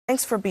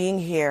Thanks for being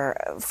here.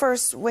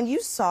 First, when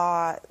you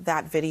saw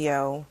that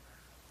video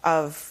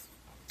of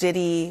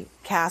Diddy,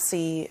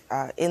 Cassie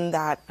in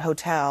that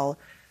hotel,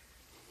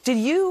 did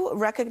you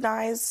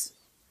recognize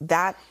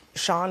that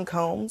Sean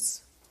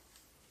Combs?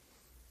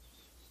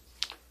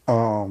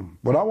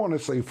 What I want to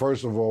say,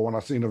 first of all, when I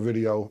seen the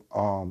video,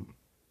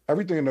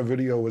 everything in the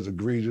video was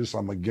egregious.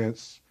 I'm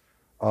against.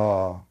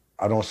 I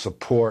don't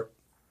support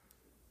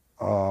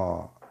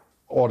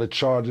all the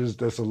charges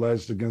that's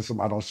alleged against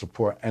him. I don't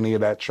support any of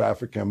that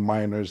trafficking,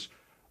 minors,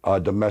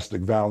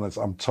 domestic violence.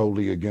 I'm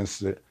totally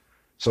against it.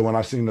 So when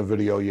I seen the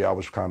video, yeah, I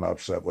was kind of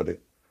upset with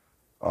it.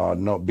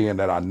 Being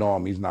that I know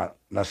him, he's not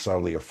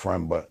necessarily a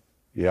friend, but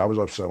yeah, I was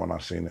upset when I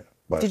seen it.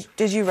 But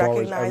did you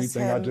recognize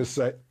everything him? I just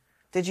said.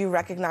 Did you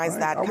recognize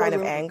that kind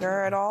of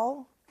anger at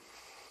all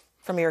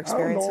from your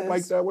experiences? I don't know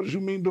like that. What do you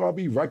mean? Do I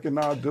be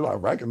recognized? Did I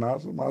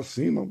recognize him? I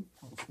seen him.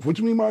 What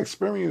do you mean my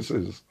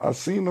experiences? I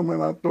seen him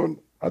and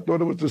I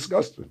thought it was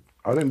disgusting.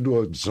 I didn't do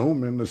a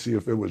zoom in to see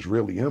if it was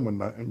really him or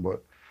nothing,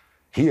 but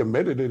he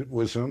admitted it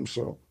was him,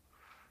 so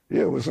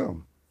yeah, it was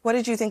him. What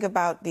did you think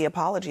about the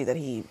apology that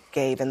he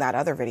gave in that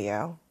other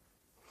video?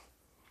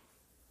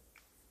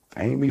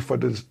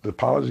 The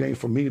apology ain't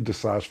for me to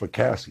decide, it's for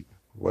Cassie.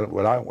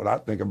 What I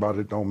think about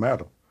it don't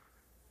matter.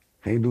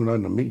 He ain't do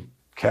nothing to me.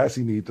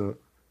 Cassie need to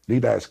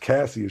ask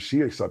Cassie if she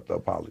accept the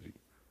apology.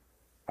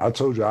 I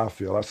told you how I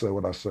feel. I said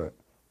what I said.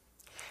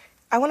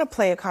 I want to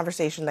play a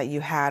conversation that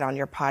you had on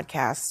your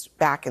podcast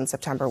back in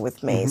September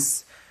with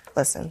Mace.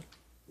 Listen.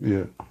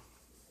 Yeah.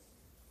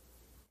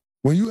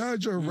 When you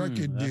had your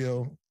record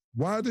deal,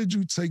 why did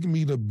you take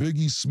me to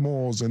Biggie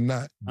Smalls and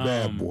not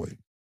Bad Boy?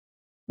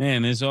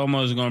 Man, it's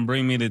almost going to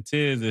bring me to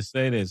tears to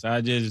say this.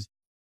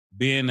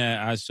 Being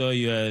that I saw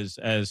you as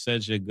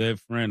such a good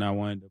friend, I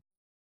wanted to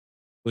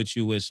put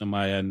you with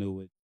somebody I knew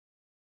with.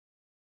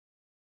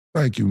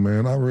 Thank you,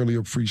 man. I really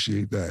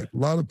appreciate that. A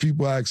lot of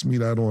people ask me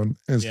that on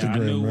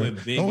Instagram, man.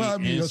 Don't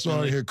have me just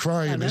out here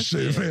crying and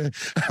shit, man.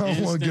 I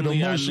don't want to get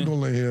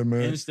emotional in here,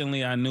 man.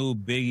 Instantly, I knew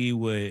Biggie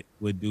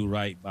would do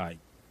right by you.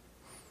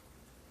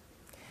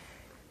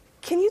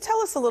 Can you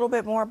tell us a little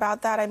bit more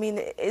about that? I mean,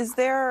 is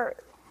there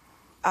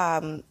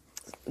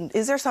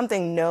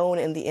something known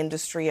in the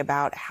industry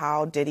about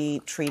how Diddy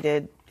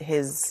treated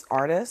his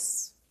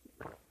artists?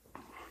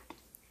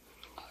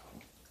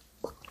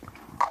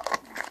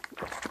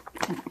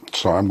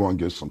 So I'm going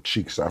to get some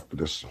cheeks after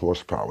this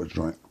horsepower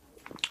joint.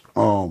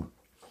 I'm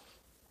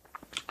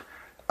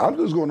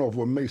just going off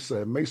what Mace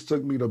said. Mace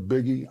took me to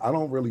Biggie. I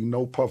don't really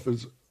know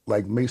Puffers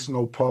like Mace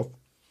know Puff.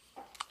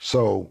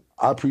 So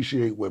I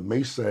appreciate what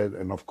Mace said.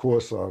 And of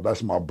course,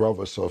 that's my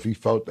brother. So if he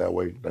felt that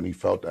way, then he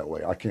felt that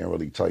way. I can't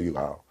really tell you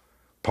how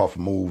Puff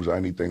moves or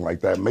anything like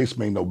that. Mace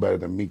may know better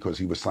than me because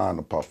he was signed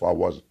to Puff. I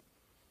wasn't.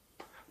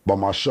 But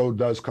my show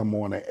does come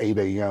on at 8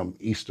 a.m.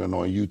 Eastern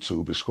on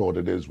YouTube. It's called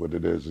It Is What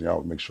It Is. And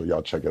y'all make sure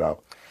y'all check it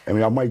out. I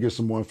mean, I might get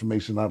some more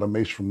information out of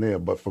Mace from there.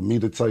 But for me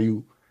to tell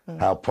you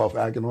how Puff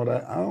act and all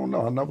that, I don't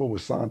know. I never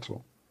was signed to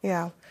him.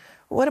 Yeah.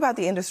 What about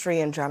the industry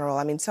in general?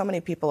 I mean, so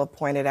many people have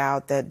pointed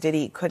out that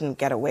Diddy couldn't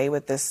get away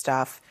with this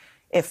stuff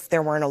if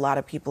there weren't a lot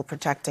of people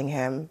protecting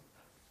him.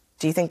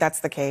 Do you think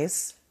that's the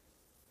case?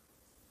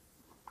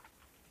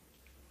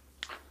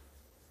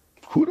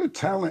 Who the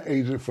talent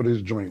agent for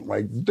this joint?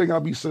 Like, you think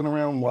I'll be sitting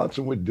around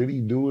watching what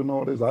Diddy do and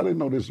all this? I didn't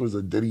know this was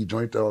a Diddy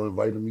joint that y'all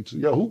invited me to.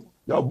 Yo,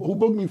 who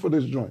booked me for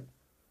this joint?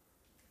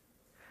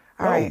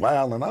 All right.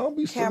 Wow, and I don't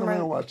be sitting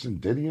around watching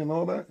Diddy and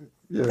all that.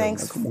 Yeah,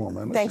 thanks, man, come on,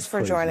 man. Thanks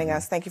for joining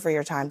us. Thank you for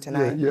your time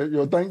tonight.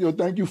 Yeah,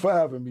 thank you for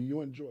having me.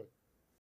 You enjoy it.